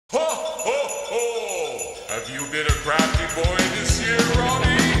Have you been a crafty boy this year, Robby?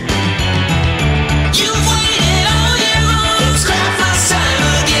 You've waited all year long. It's Christmas time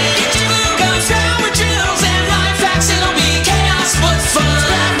again. Get your book out, start with drills and life hacks. It'll be chaos but fun. It's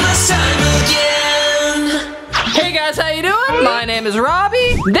Christmas time again. Hey guys, how you doing? My name is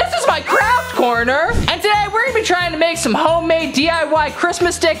Robby. This is my craft corner, and today we're gonna be trying to make some homemade DIY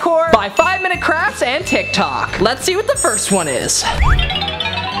Christmas decor by MinuteCrafts and TikTok. Let's see what the first one is.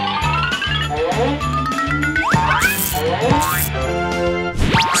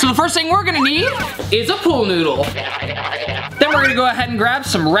 So the first thing we're gonna need is a pool noodle. Then we're gonna go ahead and grab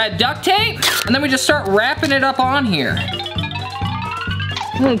some red duct tape, and then we just start wrapping it up on here.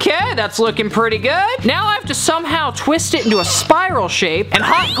 Okay, that's looking pretty good. Now I have to somehow twist it into a spiral shape and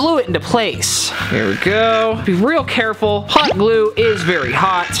hot glue it into place. Here we go. Be real careful. Hot glue is very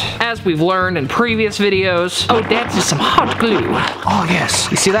hot, as we've learned in previous videos. Oh, that's just some hot glue. Oh yes,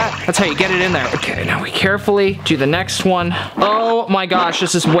 you see that? That's how you get it in there. Okay, now we carefully do the next one. Oh my gosh,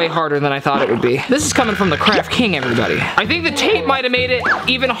 this is way harder than I thought it would be. This is coming from the Craft King, everybody. I think the tape might have made it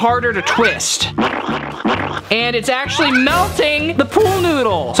even harder to twist. And it's actually melting the pool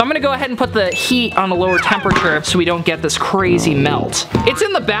noodle. So I'm gonna go ahead and put the heat on a lower temperature so we don't get this crazy melt. It's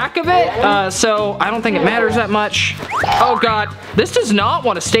in the back of it, so I don't think it matters that much. Oh God, this does not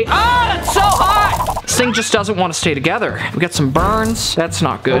want to stay. Ah, it's so hot! This thing just doesn't want to stay together. We got some burns. That's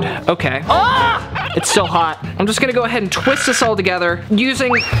not good. Okay. Ah! It's still hot. I'm just gonna go ahead and twist this all together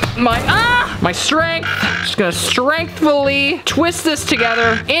using my strength. Just gonna strengthfully twist this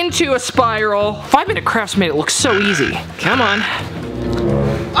together into a spiral. 5MinuteCrafts made it look so easy. Come on.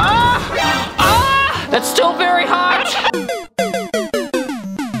 That's still very hot.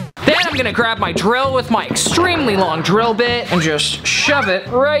 Then I'm gonna grab my drill with my extremely long drill bit and just shove it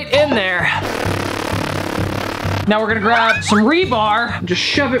right in there. Now we're gonna grab some rebar and just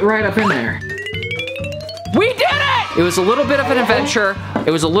shove it right up in there. We did it! It was a little bit of an adventure.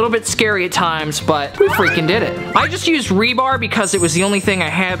 It was a little bit scary at times, but we freaking did it. I just used rebar because it was the only thing I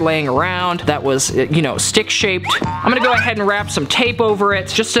had laying around that was, you know, stick shaped. I'm gonna go ahead and wrap some tape over it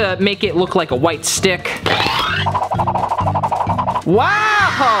just to make it look like a white stick.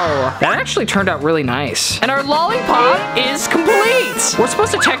 Wow! That actually turned out really nice. And our lollipop is complete! We're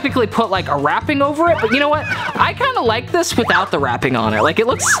supposed to technically put like a wrapping over it, but you know what? I kind of like this without the wrapping on it. Like, it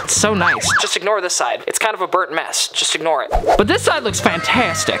looks so nice. Just ignore this side. It's kind of a burnt mess. Just ignore it. But this side looks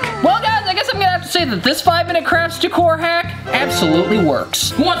fantastic. Well guys, I guess I'm gonna have to say that this 5MinuteCrafts decor hack absolutely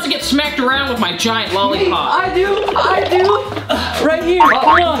works. Who wants to get smacked around with my giant lollipop? I do. Right here.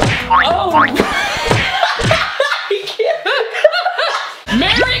 Oh.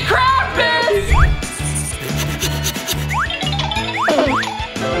 Merry Christmas!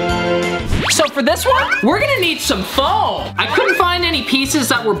 So for this one, we're gonna need some foam. I couldn't find any pieces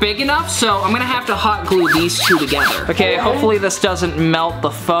that were big enough, so I'm gonna have to hot glue these two together. Okay, hopefully this doesn't melt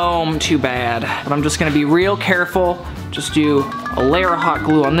the foam too bad, but I'm just gonna be real careful. Just do a layer of hot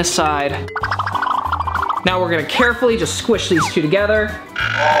glue on this side. Now we're gonna carefully just squish these two together.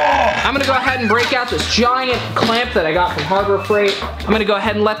 I'm gonna go ahead and break out this giant clamp that I got from Harbor Freight. I'm gonna go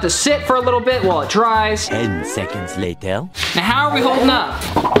ahead and let this sit for a little bit while it dries. 10 seconds later. Now how are we holding up?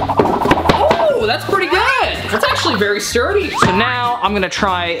 Oh, that's pretty good. That's actually very sturdy. So now I'm gonna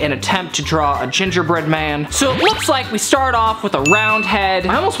try and attempt to draw a gingerbread man. So it looks like we start off with a round head.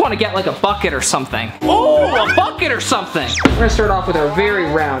 I almost wanna get like a bucket or something. Oh, a bucket or something. We're gonna start off with a very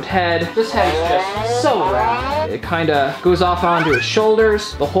round head. This head is just so round. It kinda goes off onto his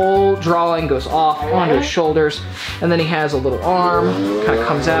shoulders. The whole drawing goes off onto his shoulders. And then he has a little arm, kinda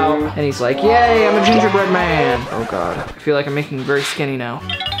comes out. And he's like, yay, I'm a gingerbread man. Oh God, I feel like I'm making him very skinny now.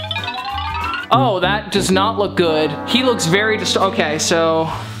 Oh, that does not look good. He looks very okay, so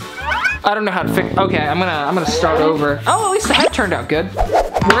I don't know how to fix. Okay, I'm gonna start over. Oh, at least the head turned out good.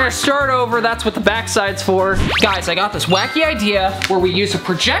 We're gonna start over. That's what the backside's for. Guys, I got this wacky idea where we use a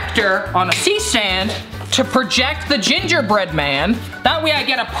projector on a C-stand to project the gingerbread man. That way I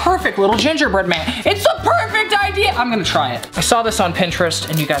get a perfect little gingerbread man. It's a perfect idea. I'm gonna try it. I saw this on Pinterest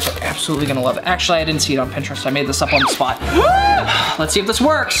and you guys are absolutely gonna love it. Actually, I didn't see it on Pinterest. I made this up on the spot. Let's see if this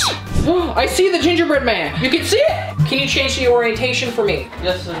works. I see the gingerbread man. You can see it. Can you change the orientation for me?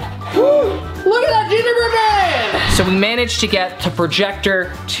 Yes, sir. Look at that gingerbread man. So we managed to get the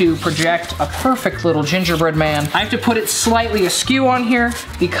projector to project a perfect little gingerbread man. I have to put it slightly askew on here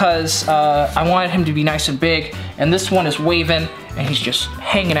because I wanted him to be nice and big. And this one is waving and he's just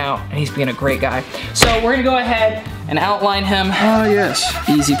hanging out and he's being a great guy. So we're gonna go ahead and outline him. Oh yes.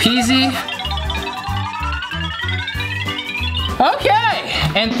 Easy peasy. Okay,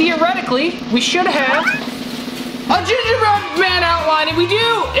 and theoretically, we should have a gingerbread man outline, and we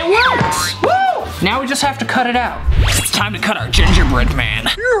do! It works! Woo! Now we just have to cut it out. It's time to cut our gingerbread man.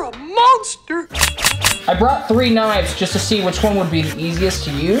 You're a monster. I brought 3 knives just to see which one would be the easiest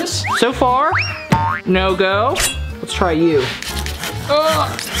to use. So far, no go. Let's try you.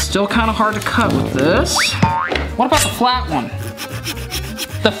 Ugh, still kind of hard to cut with this. What about the flat one?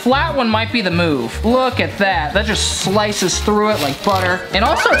 The flat one might be the move. Look at that. That just slices through it like butter. And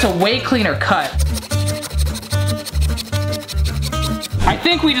also it's a way cleaner cut. I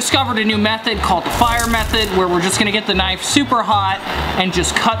think we discovered a new method called the fire method where we're just gonna get the knife super hot and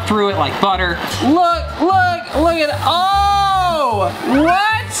just cut through it like butter. Look at, oh!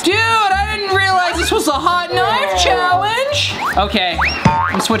 What? Dude, I didn't realize this was a hot knife challenge. Okay,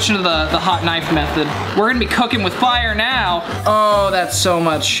 I'm switching to the hot knife method. We're gonna be cooking with fire now. Oh, that's so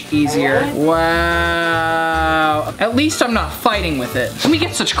much easier. Wow. At least I'm not fighting with it. Let me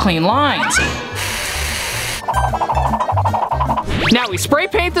get such clean lines. Now we spray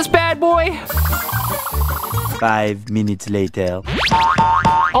paint this bad boy. 5 minutes later.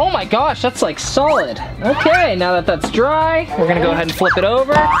 Oh my gosh, that's like solid. Okay, now that that's dry, we're gonna go ahead and flip it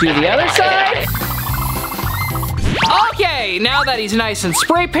over. Do the other side. Okay, now that he's nice and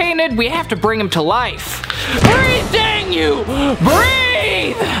spray painted, we have to bring him to life. Breathe, dang you!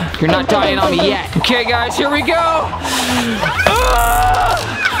 Breathe! You're not dying on me yet. Okay guys, here we go.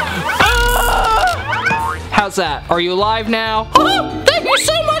 How's that? Are you alive now? Oh, thank you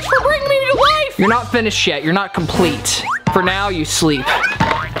so much for bringing me to life! You're not finished yet, you're not complete. For now, you sleep.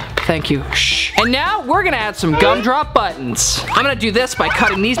 Thank you. Shh. And now we're gonna add some gumdrop buttons. I'm gonna do this by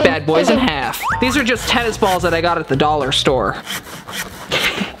cutting these bad boys in half. These are just tennis balls that I got at the dollar store.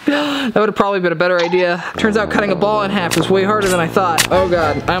 That would have probably been a better idea. Turns out cutting a ball in half is way harder than I thought. Oh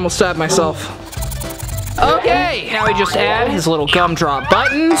God, I almost stabbed myself. Okay, now we just add his little gumdrop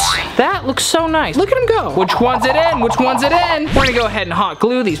buttons. That looks so nice. Look at him go. Which one's it in? Which one's it in? We're gonna go ahead and hot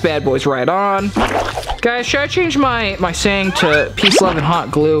glue these bad boys right on. Guys, should I change my saying to peace, love, and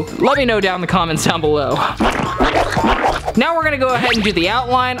hot glue? Let me know down in the comments down below. Now we're gonna go ahead and do the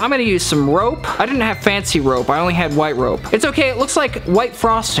outline. I'm gonna use some rope. I didn't have fancy rope, I only had white rope. It's okay, it looks like white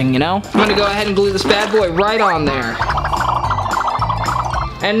frosting, you know? I'm gonna go ahead and glue this bad boy right on there.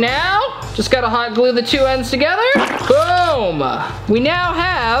 And now, just gotta hot glue the 2 ends together. Boom! We now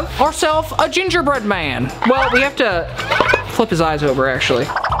have ourselves a gingerbread man. Well, we have to flip his eyes over, actually.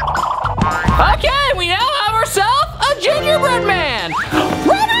 Okay, we now have ourselves a gingerbread man.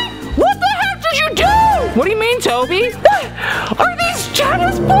 Robby, what the heck did you do? What do you mean, Toby? What? Are these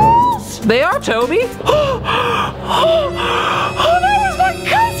tennis balls? They are, Toby. Oh, that was my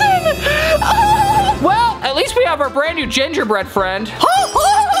cousin. Oh. Well, at least we have our brand new gingerbread friend.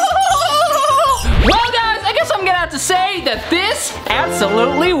 Well guys, I guess I'm gonna have to say that this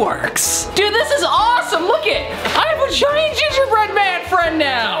absolutely works. Dude, this is awesome, look it. I have a giant gingerbread man friend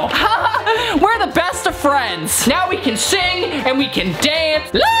now. We're the best of friends. Now we can sing and we can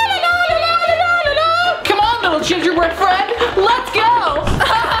dance. La, la, la, la, la, la, la, la. Come on, little gingerbread friend, let's go.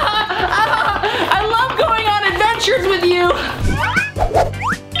 I love going on adventures with you.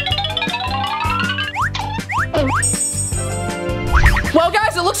 Well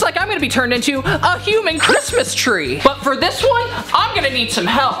guys, it looks like I'm gonna be turned into a human Christmas tree. But for this one, I'm gonna need some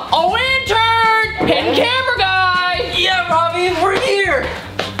help. Oh, intern! Hidden camera guy! Yeah, Robby, we're here.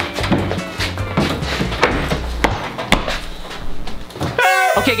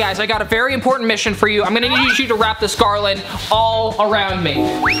 Okay guys, I got a very important mission for you. I'm gonna need you to wrap this garland all around me.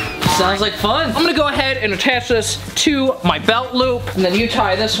 Sounds like fun. I'm gonna go ahead and attach this to my belt loop, and then you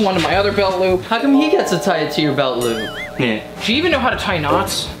tie this one to my other belt loop. How come he gets to tie it to your belt loop? Yeah. Do you even know how to tie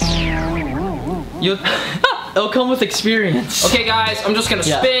knots? It'll come with experience. Okay guys, I'm just gonna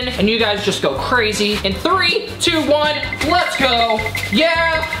spin and you guys just go crazy. In 3, 2, 1, let's go.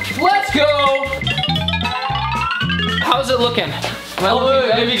 Yeah, let's go. How's it looking?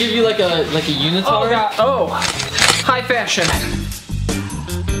 Well, maybe give you like a unitard. Oh God, oh, high fashion.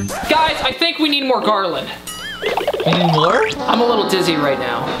 Guys, I think we need more garland. You need more? I'm a little dizzy right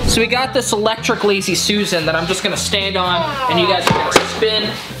now. So we got this electric Lazy Susan that I'm just gonna stand on and you guys are gonna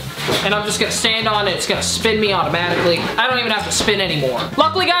spin. And I'm just gonna stand on it, it's gonna spin me automatically. I don't even have to spin anymore.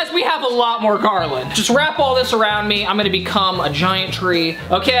 Luckily guys, we have a lot more garland. Just wrap all this around me, I'm gonna become a giant tree.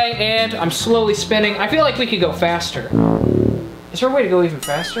 Okay, and I'm slowly spinning. I feel like we could go faster. Is there a way to go even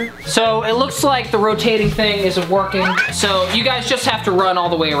faster? So it looks like the rotating thing isn't working. So you guys just have to run all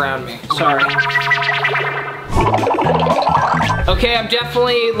the way around me. Sorry. Okay, I'm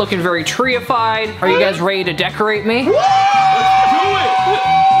definitely looking very tree-ified. Are you guys ready to decorate me?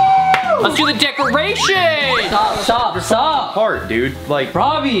 Let's do the decoration! Stop. Hard, dude. Like,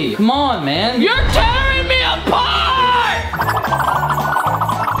 Robby, come on, man. You're tearing me apart!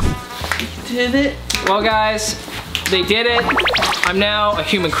 did it. Well, guys, they did it. I'm now a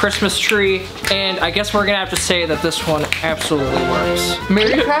human Christmas tree, and I guess we're gonna have to say that this one absolutely works.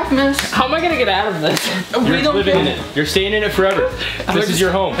 Merry Craftmas. How am I gonna get out of this? You're living in it. You're staying in it forever. This is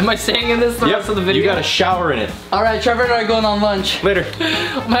your home. Am I staying in this the rest of the video? You got a shower in it. All right, Trevor and I are going on lunch. Later.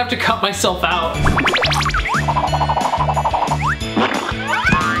 I'm gonna have to cut myself out.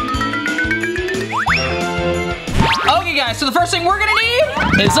 Okay, guys, so the first thing we're gonna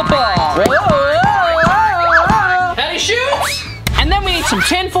need is a ball. Patty shoots. And then we need some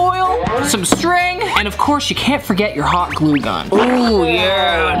tin foil, some string, and of course you can't forget your hot glue gun. Ooh,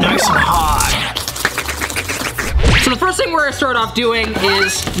 yeah, nice and hot. So the first thing we're gonna start off doing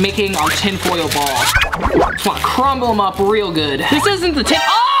is making our tin foil balls. Just wanna crumble them up real good. This isn't the tin,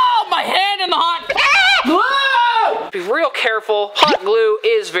 oh, my hand in the hot glue! Be real careful, hot glue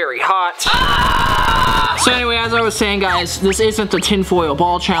is very hot. So anyway, as I was saying, guys, this isn't the tinfoil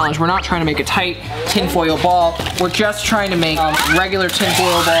ball challenge. We're not trying to make a tight tinfoil ball. We're just trying to make regular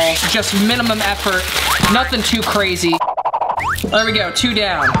tinfoil balls. Just minimum effort, nothing too crazy. There we go, 2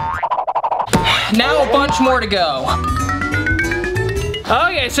 down. Now a bunch more to go.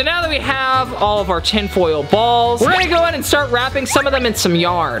 Okay, so now that we have all of our tinfoil balls, we're gonna go ahead and start wrapping some of them in some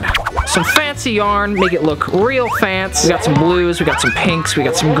yarn. Some fancy yarn, make it look real fancy. We got some blues, we got some pinks, we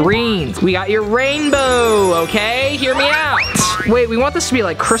got some greens. We got your rainbow, okay? Hear me out. Wait, we want this to be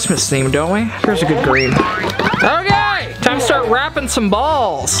like Christmas themed, don't we? Here's a good green. Okay, time to start wrapping some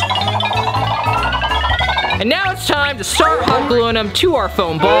balls. And now it's time to start hot gluing them to our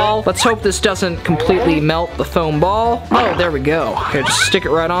foam ball. Let's hope this doesn't completely melt the foam ball. Oh, there we go. Okay, just stick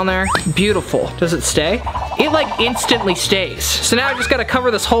it right on there. Beautiful. Does it stay? It like instantly stays. So now I just gotta cover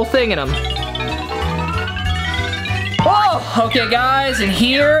this whole thing in them. Oh, okay guys, and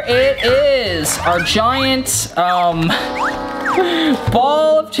here it is. Our giant,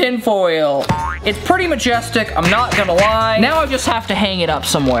 ball of tinfoil. It's pretty majestic, I'm not gonna lie. Now I just have to hang it up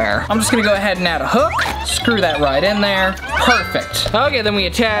somewhere. I'm just gonna go ahead and add a hook, screw that right in there. Perfect. Okay, then we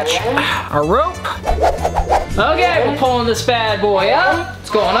attach our rope. Okay, we're pulling this bad boy up.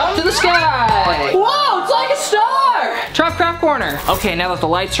 It's going up to the sky. Whoa, it's like a star. Trap Craft Corner. Okay, now that the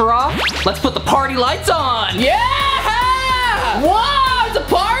lights are off, let's put the party lights on. Yeah! Whoa, it's a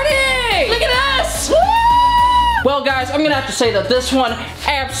party! Look at us! Woo! Well guys, I'm gonna have to say that this one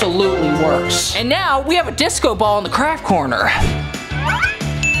absolutely works. And now we have a disco ball in the craft corner.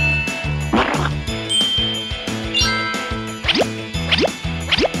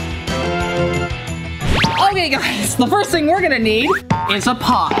 Okay guys, the first thing we're gonna need is a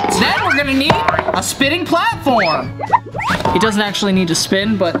pot. Then we're gonna need a spinning platform. It doesn't actually need to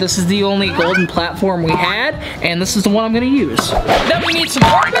spin, but this is the only golden platform we had, and this is the one I'm gonna use. Then we need some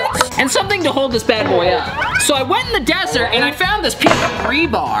ornaments and something to hold this bad boy up. So I went in the desert and I found this piece of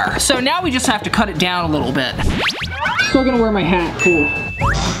rebar. So now we just have to cut it down a little bit. Still gonna wear my hat, cool.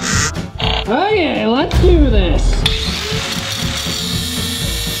 Okay, let's do this.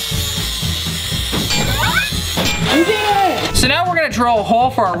 We did it! So now we're gonna drill a hole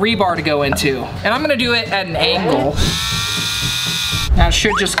for our rebar to go into. And I'm gonna do it at an angle. Now it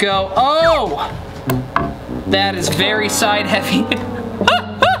should just go, oh! That is very side heavy.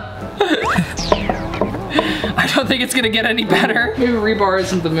 I don't think it's gonna get any better. Maybe rebar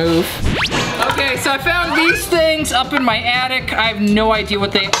isn't the move. Okay, so I found these things up in my attic. I have no idea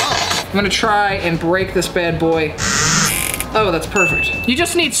what they are. I'm gonna try and break this bad boy. Oh, that's perfect. You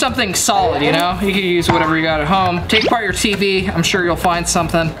just need something solid, you know? You can use whatever you got at home. Take apart your TV. I'm sure you'll find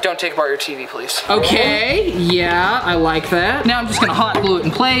something. Don't take apart your TV, please. Okay, yeah, I like that. Now I'm just gonna hot glue it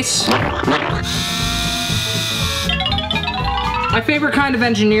in place. My favorite kind of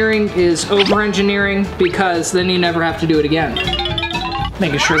engineering is over-engineering because then you never have to do it again.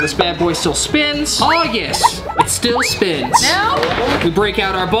 Making sure this bad boy still spins. Oh yes, it still spins. Now, we break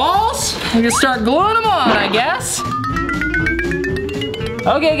out our balls. We just start gluing them on, I guess.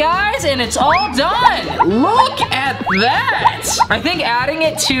 Okay guys, and it's all done. Look at that. I think adding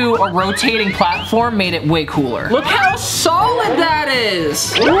it to a rotating platform made it way cooler. Look how solid that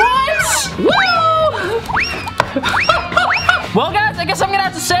is. What? Woo! Well guys, I guess I'm gonna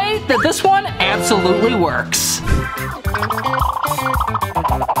have to say that this one absolutely works.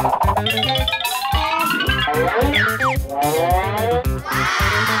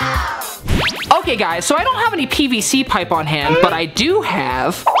 Okay guys, so I don't have any PVC pipe on hand, but I do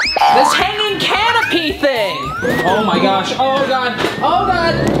have this hanging canopy thing. Oh my gosh, oh god, oh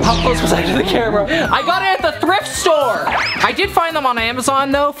god. How close was I to the camera? I got it at the thrift store. I did find them on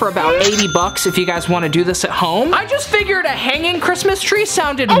Amazon though for about 80 bucks if you guys want to do this at home. I just figured a hanging Christmas tree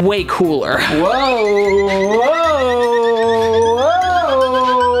sounded way cooler. Whoa, whoa, whoa, whoa.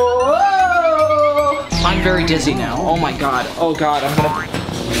 I'm very dizzy now. Oh my god. Oh god, I'm gonna...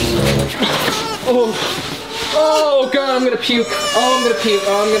 Oh god, I'm gonna puke. Oh, I'm gonna puke.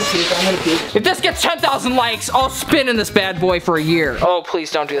 Oh, I'm gonna puke. I'm gonna puke. If this gets 10,000 likes, I'll spin in this bad boy for a year. Oh, please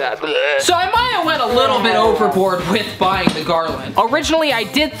don't do that. So I might have went a little bit overboard with buying the garland. Originally, I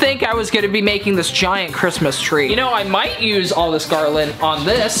did think I was gonna be making this giant Christmas tree. You know, I might use all this garland on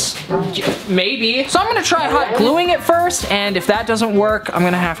this. Maybe. So I'm gonna try hot gluing it first, and if that doesn't work, I'm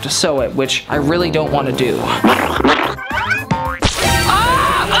gonna have to sew it, which I really don't want to do.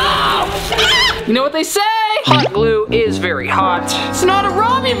 You know what they say? Hot glue is very hot. It's not a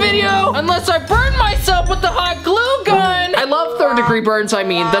Robby video unless I burn myself with the hot glue gun. I love 3rd-degree burns, I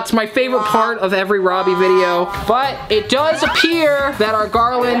mean. That's my favorite part of every Robby video. But it does appear that our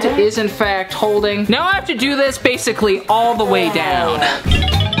garland is in fact holding. Now I have to do this basically all the way down.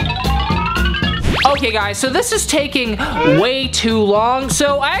 Okay guys, so this is taking way too long.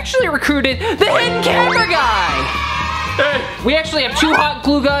 So I actually recruited the hidden camera guy. We actually have 2 hot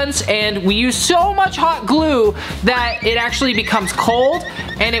glue guns, and we use so much hot glue that it actually becomes cold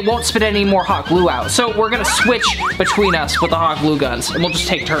and it won't spit any more hot glue out. So we're gonna switch between us with the hot glue guns, and we'll just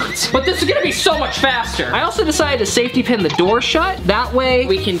take turns. But this is gonna be so much faster. I also decided to safety pin the door shut. That way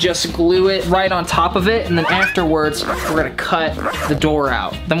we can just glue it right on top of it, and then afterwards we're gonna cut the door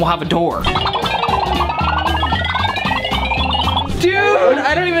out. Then we'll have a door. Dude,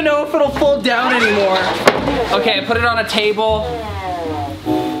 I don't even know if it'll fold down anymore. Okay, I put it on a table.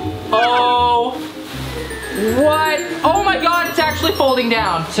 Oh, what? Oh my god, it's actually folding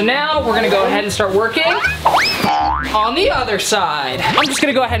down. So now we're gonna go ahead and start working on the other side. I'm just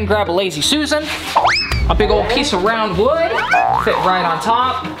gonna go ahead and grab a Lazy Susan, a big old piece of round wood, fit right on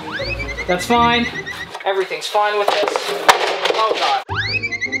top. That's fine. Everything's fine with this. Oh god.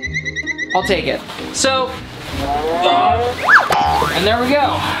 I'll take it. So, and there we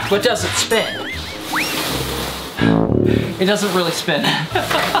go. But does it spin? It doesn't really spin.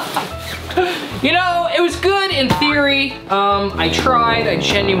 You know, it was good in theory. I tried, I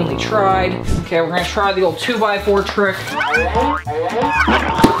genuinely tried. Okay, we're gonna try the old 2x4 trick.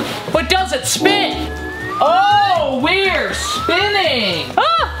 But does it spin? Oh, we're spinning.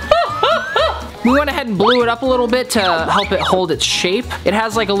 We went ahead and blew it up a little bit to help it hold its shape. It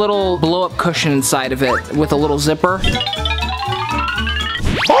has like a little blow-up cushion inside of it with a little zipper.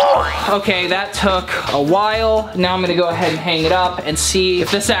 Okay, that took a while. Now I'm gonna go ahead and hang it up and see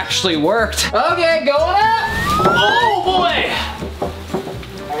if this actually worked. Okay, going up. Oh boy!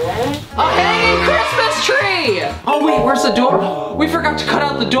 A hanging Christmas tree! Oh wait, where's the door? We forgot to cut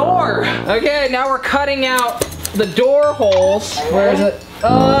out the door. Okay, now we're cutting out the door holes. Where is it?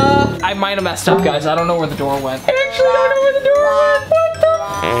 I might have messed up, guys. I don't know where the door went. I actually don't know where the door went. What the?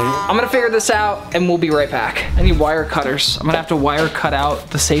 I'm gonna figure this out and we'll be right back. I need wire cutters. I'm gonna have to wire cut out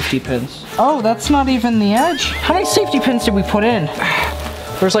the safety pins. Oh, that's not even the edge. How many safety pins did we put in?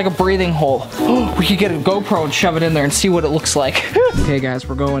 There's like a breathing hole. We could get a GoPro and shove it in there and see what it looks like. Okay, guys,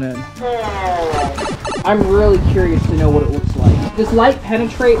 we're going in. I'm really curious to know what it looks like. Does light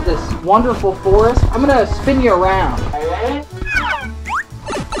penetrate this wonderful forest? I'm gonna spin you around.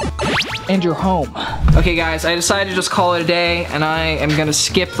 And you're home. Okay guys, I decided to just call it a day, and I am gonna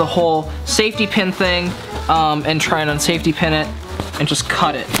skip the whole safety pin thing and try and unsafety pin it and just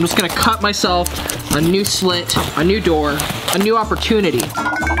cut it. I'm just gonna cut myself a new slit, a new door, a new opportunity.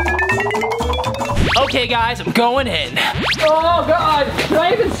 Okay guys, I'm going in. Oh god, can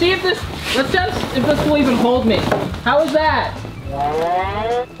I even see if this, let's test if this will even hold me. How is that?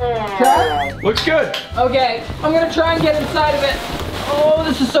 Okay. Looks good. Okay, I'm gonna try and get inside of it. Oh,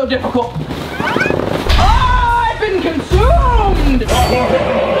 this is so difficult. Oh, I've been consumed! I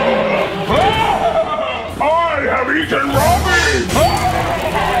have eaten Robby!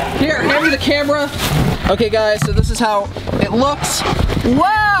 Here, hand me the camera. Okay guys, so this is how it looks.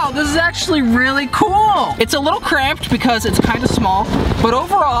 Wow, this is actually really cool. It's a little cramped because it's kind of small, but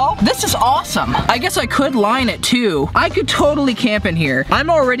overall, this is awesome. I guess I could line it too. I could totally camp in here. I'm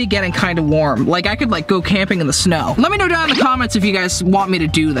already getting kind of warm. Like I could like go camping in the snow. Let me know down in the comments if you guys want me to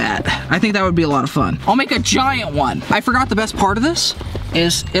do that. I think that would be a lot of fun. I'll make a giant one. I forgot the best part of this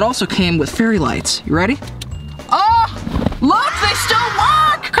is it also came with fairy lights. You ready? Oh, look, they still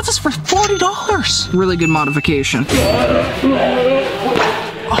work! Got this for $40. Really good modification.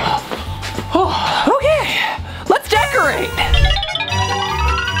 Okay, let's decorate.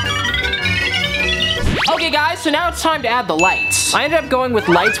 Okay guys, so now it's time to add the lights. I ended up going with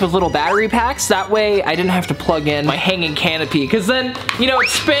lights with little battery packs. That way I didn't have to plug in my hanging canopy, because then, you know, it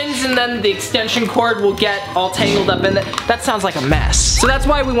spins and then the extension cord will get all tangled up in it. That sounds like a mess. So that's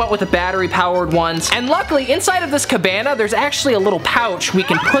why we went with the battery powered ones. And luckily, inside of this cabana, there's actually a little pouch we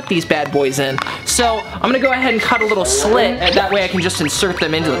can put these bad boys in. So I'm gonna go ahead and cut a little slit, and that way I can just insert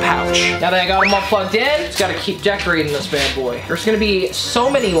them into the pouch. Now that I got them all plugged in, just gotta keep decorating this bad boy. There's gonna be so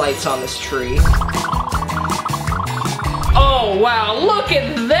many lights on this tree. Oh wow, look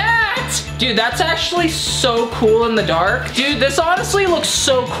at that! Dude, that's actually so cool in the dark. Dude, this honestly looks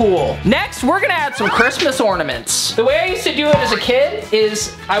so cool. Next, we're gonna add some Christmas ornaments. The way I used to do it as a kid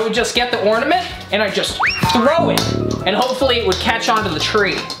is I would just get the ornament and I'd just throw it, and hopefully it would catch onto the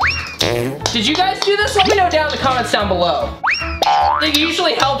tree. Did you guys do this? Let me know down in the comments down below. It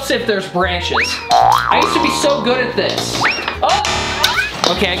usually helps if there's branches. I used to be so good at this. Oh!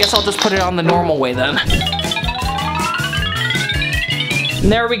 Okay, I guess I'll just put it on the normal way then.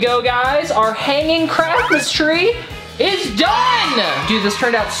 And there we go, guys. Our hanging Christmas tree is done! Dude, this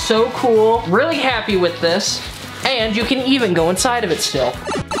turned out so cool. Really happy with this. And you can even go inside of it still.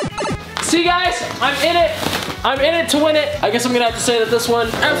 See, guys? I'm in it. I'm in it to win it. I guess I'm gonna have to say that this one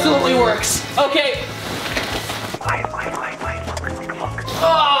absolutely works. Okay.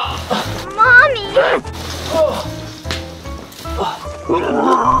 Mommy!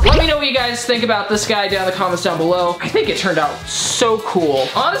 Let me know what you guys think about this guy down in the comments down below. I think it turned out so cool.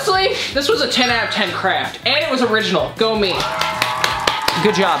 Honestly, this was a 10 out of 10 craft, and it was original. Go me.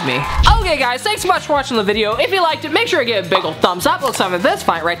 Good job, me. Okay, guys, thanks so much for watching the video. If you liked it, make sure to give it a big ol' thumbs up. Look something like this,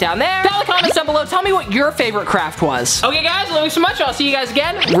 find it right down there. Down in the comments down below, tell me what your favorite craft was. Okay, guys, love you so much. I'll see you guys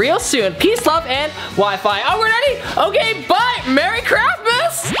again real soon. Peace, love, and Wi-Fi. Oh, we're ready? Okay, bye. Merry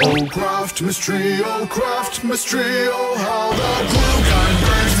Craftmas! Oh, craft mystery, oh, how the glue gun